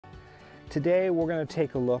Today we're going to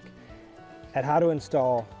take a look at how to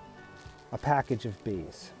install a package of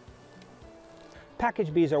bees.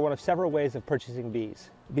 Package bees are one of several ways of purchasing bees.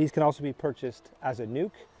 Bees can also be purchased as a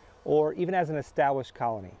nuke or even as an established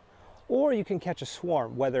colony. Or you can catch a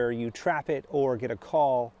swarm, whether you trap it or get a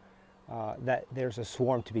call that there's a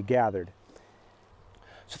swarm to be gathered.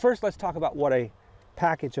 So first let's talk about what a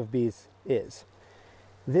package of bees is.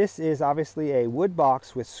 This is obviously a wood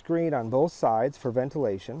box with screen on both sides for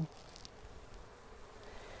ventilation.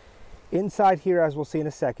 Inside here, as we'll see in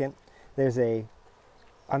a second, there's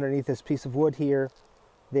underneath this piece of wood here,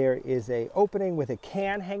 there is an opening with a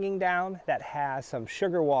can hanging down that has some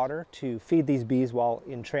sugar water to feed these bees while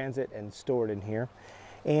in transit and stored in here.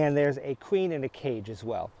 And there's a queen in a cage as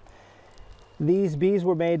well. These bees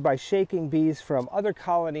were made by shaking bees from other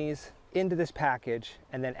colonies into this package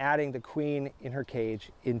and then adding the queen in her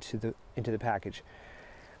cage into the package.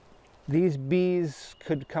 These bees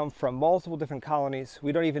could come from multiple different colonies.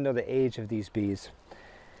 We don't even know the age of these bees.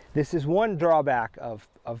 This is one drawback of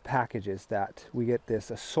packages, that we get this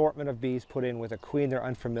assortment of bees put in with a queen they're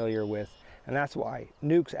unfamiliar with, and that's why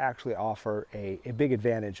nukes actually offer a big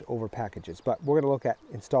advantage over packages. But we're going to look at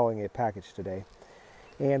installing a package today.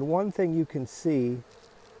 And one thing you can see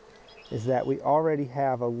is that we already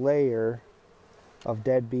have a layer of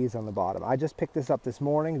dead bees on the bottom. I just picked this up this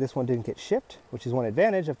morning. This one didn't get shipped, which is one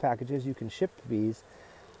advantage of packages. You can ship the bees,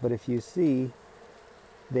 but if you see,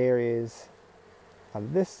 there is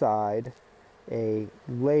on this side a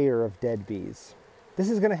layer of dead bees.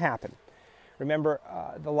 This is going to happen. Remember,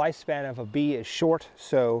 the lifespan of a bee is short,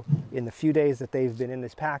 so in the few days that they've been in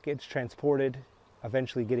this package, transported,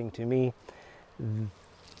 eventually getting to me,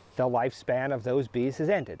 the lifespan of those bees has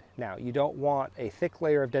ended. Now, you don't want a thick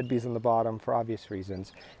layer of dead bees on the bottom for obvious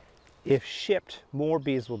reasons. If shipped, more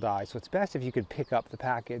bees will die, so it's best if you could pick up the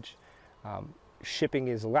package. Shipping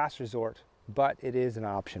is a last resort, but it is an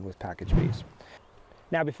option with package bees.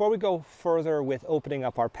 Now, before we go further with opening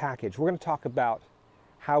up our package, we're going to talk about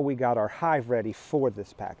how we got our hive ready for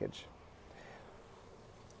this package.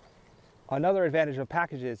 Another advantage of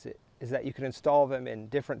packages is that you can install them in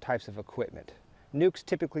different types of equipment. Nukes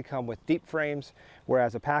typically come with deep frames,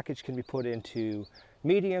 whereas a package can be put into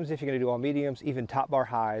mediums if you're going to do all mediums, even top bar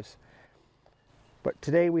hives. But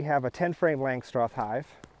today we have a 10-frame Langstroth hive.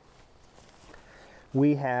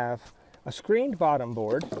 We have a screened bottom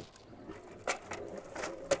board.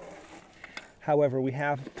 However, we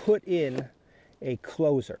have put in a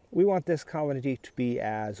closer. We want this colony to be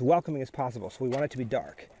as welcoming as possible, so we want it to be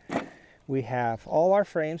dark. We have all our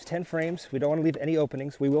frames, 10 frames. We don't want to leave any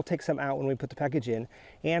openings. We will take some out when we put the package in,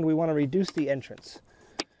 and we want to reduce the entrance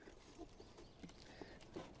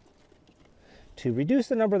to reduce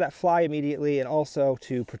the number that fly immediately, and also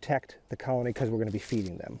to protect the colony because we're going to be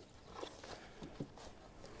feeding them.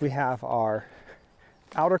 We have our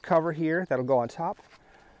outer cover here that'll go on top.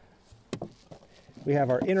 We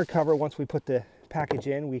have our inner cover. Once we put the package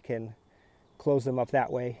in, we can close them up that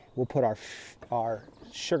way. We'll put our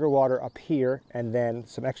sugar water up here and then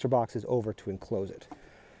some extra boxes over to enclose it.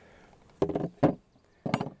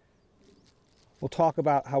 We'll talk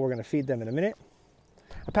about how we're going to feed them in a minute.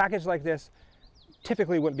 A package like this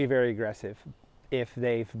typically wouldn't be very aggressive if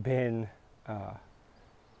they've been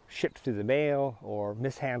shipped through the mail or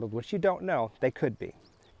mishandled, which you don't know. They could be.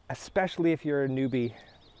 Especially if you're a newbie,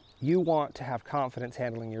 you want to have confidence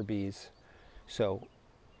handling your bees. So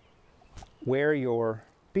wear your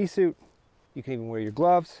bee suit. You can even wear your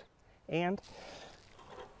gloves. And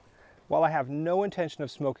while I have no intention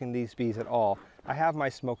of smoking these bees at all, I have my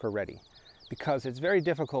smoker ready, because it's very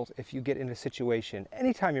difficult if you get in a situation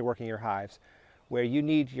anytime you're working your hives where you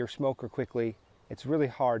need your smoker quickly. It's really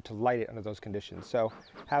hard to light it under those conditions. So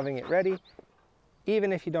having it ready,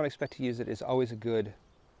 even if you don't expect to use it, is always a good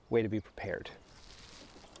way to be prepared.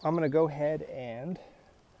 I'm going to go ahead and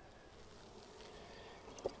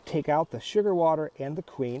take out the sugar water and the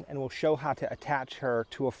queen, and we'll show how to attach her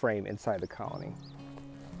to a frame inside the colony.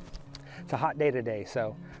 It's a hot day today,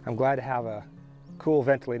 so I'm glad to have a cool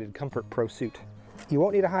ventilated ComfortPro suit. You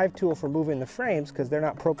won't need a hive tool for moving the frames because they're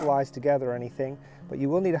not propolized together or anything, but you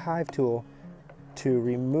will need a hive tool to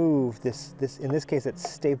remove this, in this case it's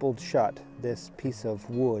stapled shut, this piece of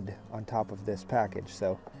wood on top of this package.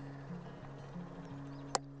 So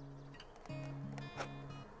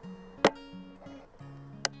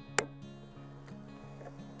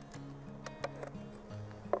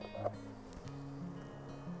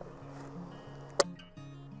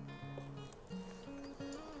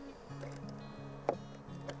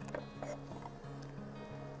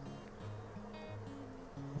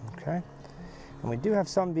okay, and we do have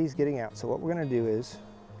some bees getting out, so what we're going to do is,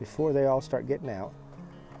 before they all start getting out,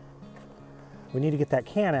 We need to get that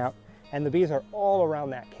can out, and the bees are all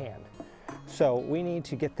around that can. So we need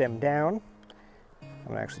to get them down. I'm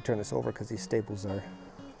gonna actually turn this over because these staples are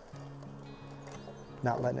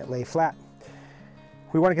not letting it lay flat.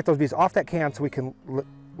 We want to get those bees off that can so we can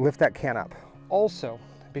lift that can up. Also,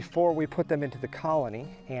 before we put them into the colony,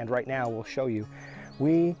 and right now we'll show you,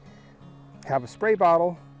 we have a spray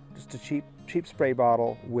bottle, just a cheap spray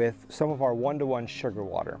bottle with some of our 1-to-1 sugar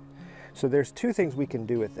water. So there's two things we can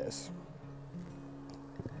do with this.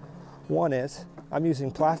 One is, I'm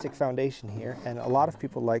using plastic foundation here, and a lot of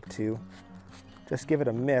people like to just give it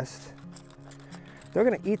a mist. They're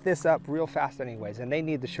gonna eat this up real fast anyways, and they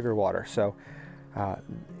need the sugar water, so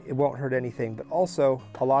it won't hurt anything. But also,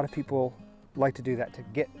 a lot of people like to do that to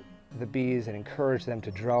get the bees and encourage them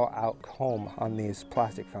to draw out comb on these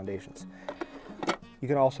plastic foundations. You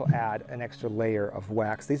can also add an extra layer of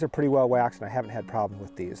wax. These are pretty well waxed, and I haven't had problem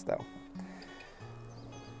with these though.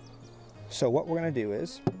 So what we're gonna do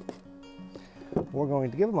is, we're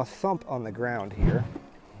going to give them a thump on the ground here,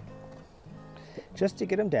 just to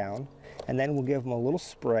get them down, and then we'll give them a little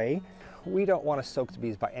spray. We don't want to soak the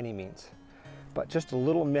bees by any means, but just a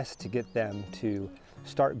little mist to get them to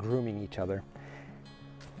start grooming each other.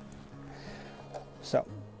 So,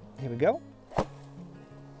 here we go.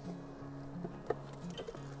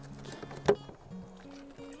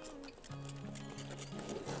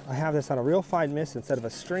 I have this on a real fine mist instead of a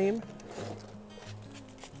stream.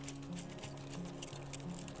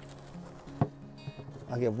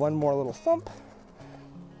 I'll give one more little thump.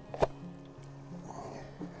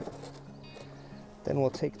 Then we'll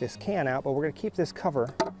take this can out, but we're going to keep this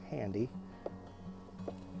cover handy.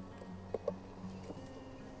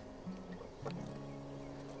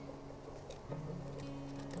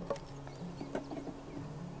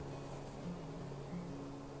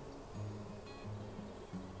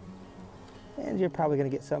 And you're probably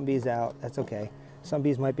going to get some bees out. That's okay. Some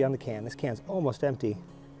bees might be on the can. This can's almost empty.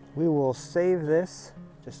 We will save this,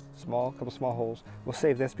 just a couple small holes. We'll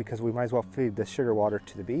save this because we might as well feed the sugar water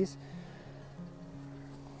to the bees.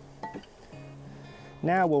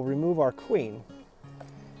 Now we'll remove our queen.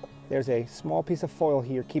 There's a small piece of foil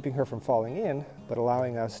here keeping her from falling in, but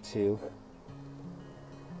allowing us to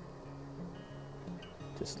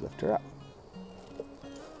just lift her up.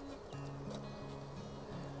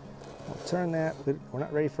 We'll turn that. We're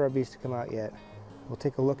not ready for our bees to come out yet. We'll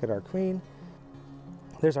take a look at our queen.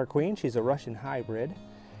 There's our queen. She's a Russian hybrid,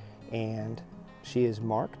 and she is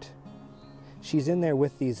marked. She's in there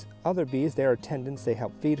with these other bees. They're attendants. They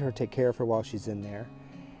help feed her, take care of her while she's in there.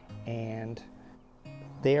 And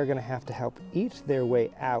they are going to have to help eat their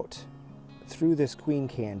way out through this queen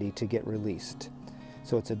candy to get released.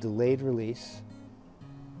 So it's a delayed release.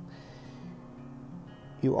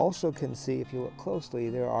 You also can see, if you look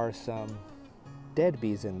closely, there are some dead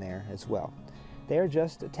bees in there as well. They're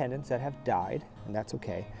just attendants that have died, and that's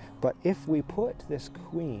okay. But if we put this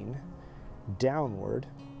queen downward,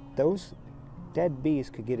 those dead bees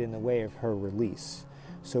could get in the way of her release.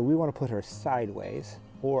 So we want to put her sideways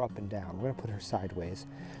or up and down. We're going to put her sideways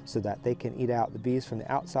so that they can eat out. The bees from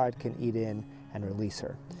the outside can eat in and release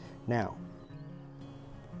her. Now,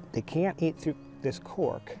 they can't eat through this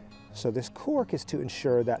cork. So this cork is to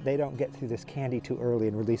ensure that they don't get through this candy too early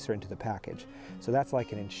and release her into the package. So that's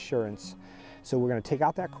like an insurance. So we're going to take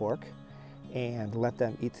out that cork and let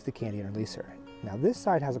them eat through the candy and release her. Now this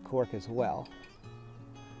side has a cork as well.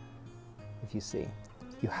 If you see,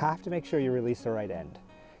 you have to make sure you release the right end.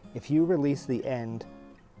 If you release the end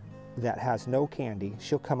that has no candy,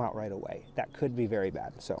 she'll come out right away. That could be very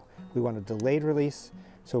bad. So we want a delayed release.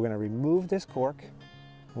 So we're going to remove this cork,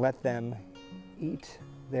 let them eat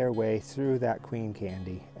their way through that queen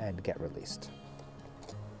candy and get released.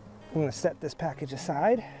 I'm going to set this package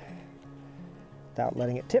aside without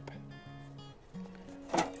letting it tip.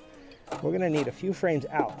 We're going to need a few frames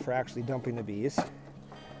out for actually dumping the bees,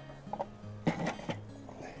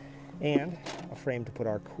 and a frame to put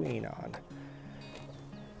our queen on.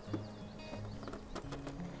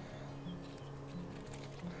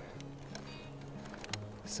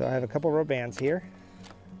 So I have a couple rubber bands here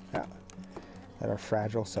that are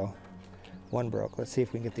fragile, so one broke. Let's see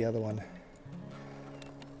if we can get the other one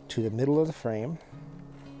to the middle of the frame.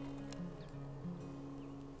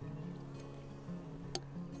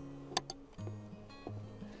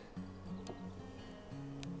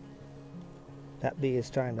 That bee is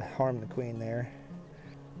trying to harm the queen there.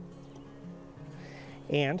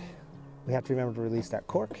 And we have to remember to release that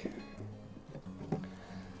cork.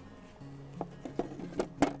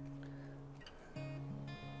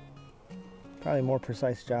 Probably a more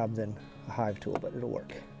precise job than a hive tool, but it'll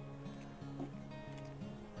work.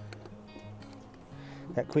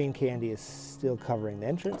 That queen candy is still covering the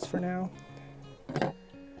entrance for now.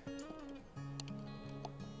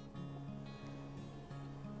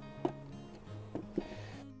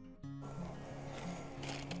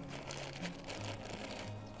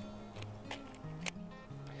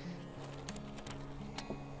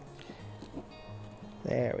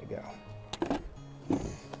 There we go.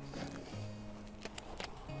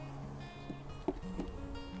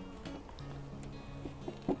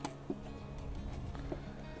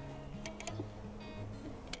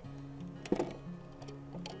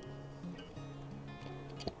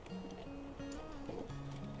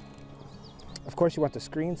 Of course, you want the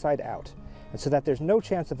screen side out, and so that there's no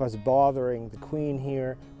chance of us bothering the queen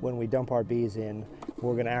here when we dump our bees in.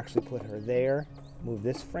 We're going to actually put her there, move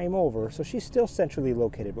this frame over, so she's still centrally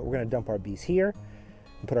located, but we're going to dump our bees here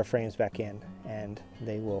and put our frames back in, and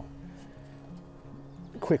they will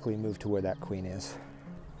quickly move to where that queen is.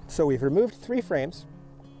 So we've removed 3 frames.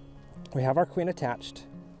 We have our queen attached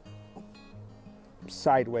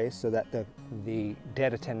sideways so that the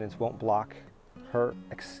dead attendants won't block her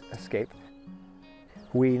escape.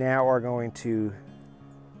 We now are going to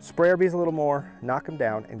spray our bees a little more, knock them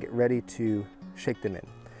down, and get ready to shake them in.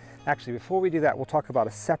 Actually, before we do that, we'll talk about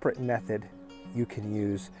a separate method you can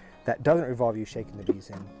use that doesn't involve you shaking the bees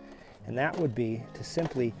in. And that would be to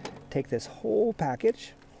simply take this whole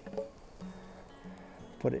package,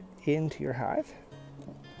 put it into your hive.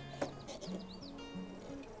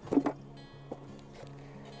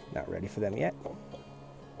 Not ready for them yet.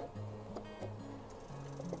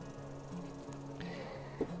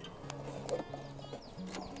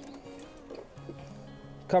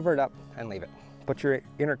 Cover it up and leave it. Put your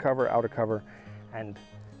inner cover, outer cover, and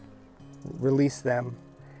release them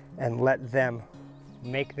and let them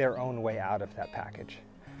make their own way out of that package.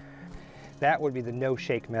 That would be the no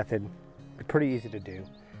shake method. Pretty easy to do.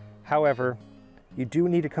 However, you do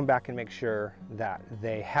need to come back and make sure that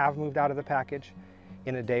they have moved out of the package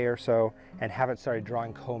in a day or so and haven't started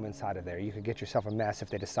drawing comb inside of there. You could get yourself a mess if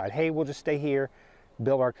they decide, hey, we'll just stay here,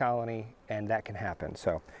 build our colony, and that can happen.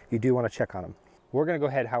 So you do want to check on them. We're going to go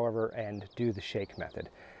ahead, however, and do the shake method.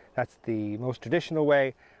 That's the most traditional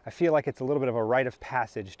way. I feel like it's a little bit of a rite of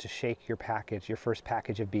passage to shake your package, your first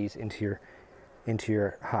package of bees into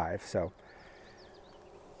your hive. So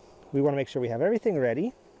we want to make sure we have everything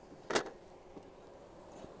ready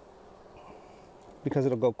because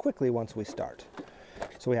it'll go quickly once we start.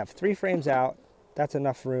 So we have 3 frames out. That's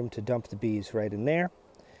enough room to dump the bees right in there.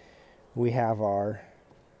 We have our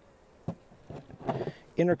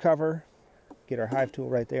inner cover. Get our hive tool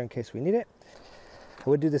right there in case we need it. I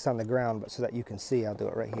would do this on the ground, but so that you can see, I'll do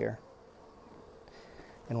it right here.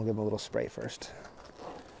 And we'll give them a little spray first.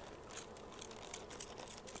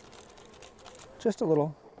 Just a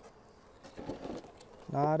little,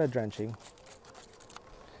 not a drenching.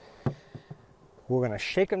 We're gonna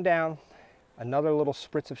shake them down, another little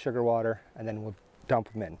spritz of sugar water, and then we'll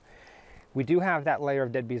dump them in. We do have that layer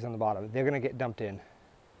of dead bees on the bottom. They're gonna get dumped in.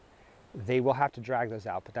 They will have to drag those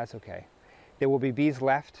out, but that's okay. There will be bees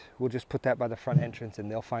left. We'll just put that by the front entrance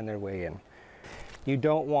and they'll find their way in. You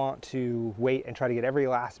don't want to wait and try to get every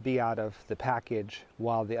last bee out of the package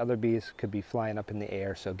while the other bees could be flying up in the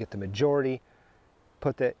air. So get the majority,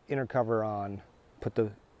 put the inner cover on, put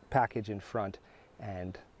the package in front,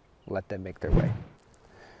 and let them make their way.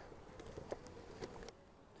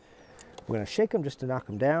 We're going to shake them just to knock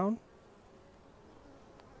them down.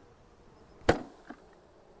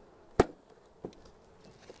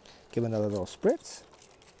 Give them another little spritz.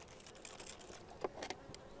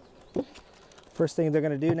 First thing they're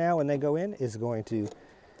going to do now when they go in is going to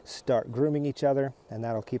start grooming each other, and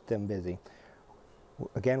that'll keep them busy.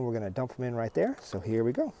 Again, we're going to dump them in right there. So here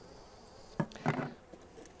we go.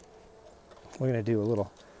 We're going to do a little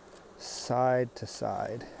side to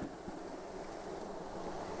side.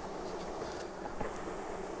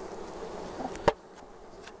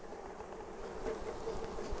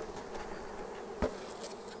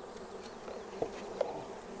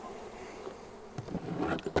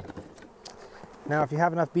 Now, if you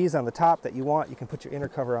have enough bees on the top that you want, you can put your inner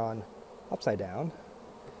cover on upside down.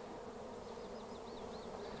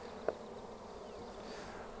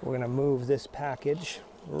 We're going to move this package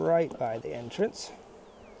right by the entrance.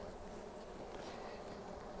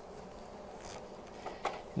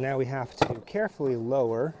 Now we have to carefully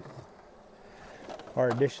lower our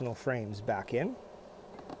additional frames back in.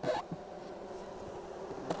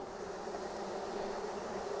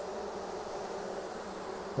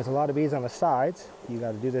 There's a lot of bees on the sides. You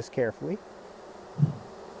got to do this carefully.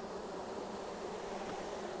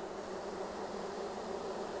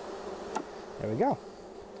 There we go.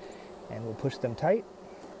 And we'll push them tight.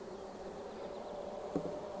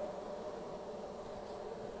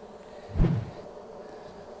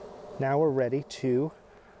 Now we're ready to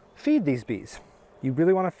feed these bees. You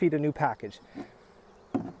really want to feed a new package.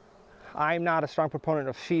 I'm not a strong proponent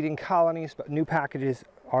of feeding colonies, but new packages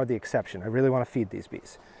are the exception. I really want to feed these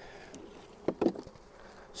bees.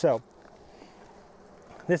 So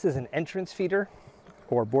this is an entrance feeder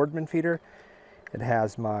or Boardman feeder. It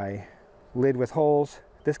has my lid with holes.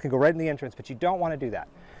 This can go right in the entrance, but you don't want to do that.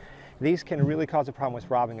 These can really cause a problem with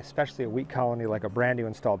robbing, especially a weak colony like a brand new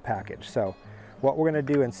installed package. So what we're going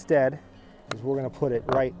to do instead is we're going to put it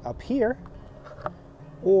right up here,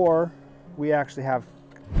 or we actually have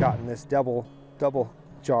gotten this double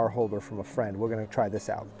jar holder from a friend. We're going to try this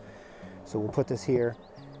out. So we'll put this here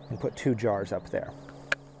and put 2 jars up there.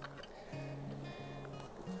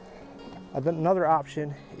 Another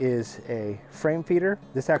option is a frame feeder.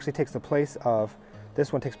 This actually takes the place of,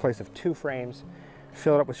 this one takes place of 2 frames.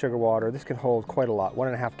 Fill it up with sugar water. This can hold quite a lot,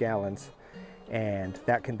 1.5 gallons, and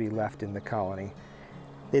that can be left in the colony.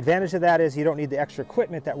 The advantage of that is you don't need the extra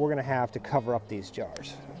equipment that we're going to have to cover up these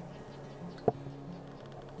jars.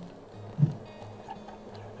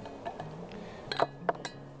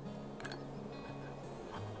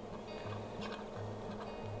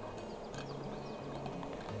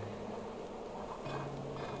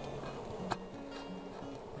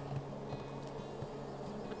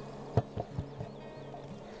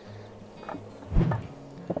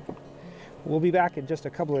 We'll be back in just a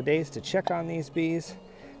couple of days to check on these bees,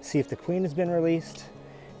 see if the queen has been released,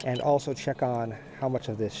 and also check on how much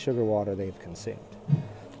of this sugar water they've consumed.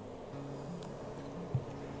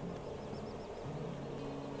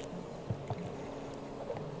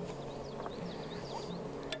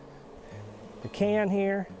 The can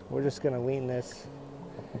here, we're just going to lean this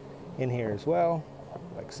in here as well,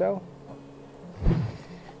 like so.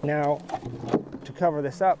 Now, to cover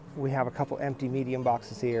this up, we have a couple empty medium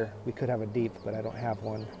boxes here. We could have a deep, but I don't have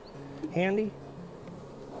one handy.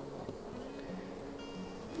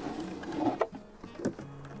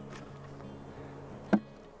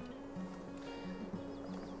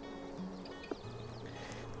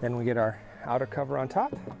 Then we get our outer cover on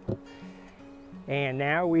top. And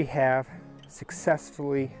now we have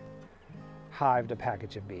successfully hived a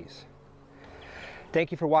package of bees. Thank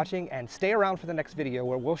you for watching, and stay around for the next video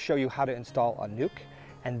where we'll show you how to install a nuke,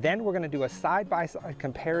 and then we're going to do a side-by-side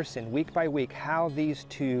comparison week by week how these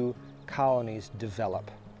 2 colonies develop.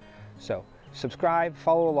 So subscribe,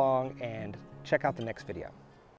 follow along, and check out the next video.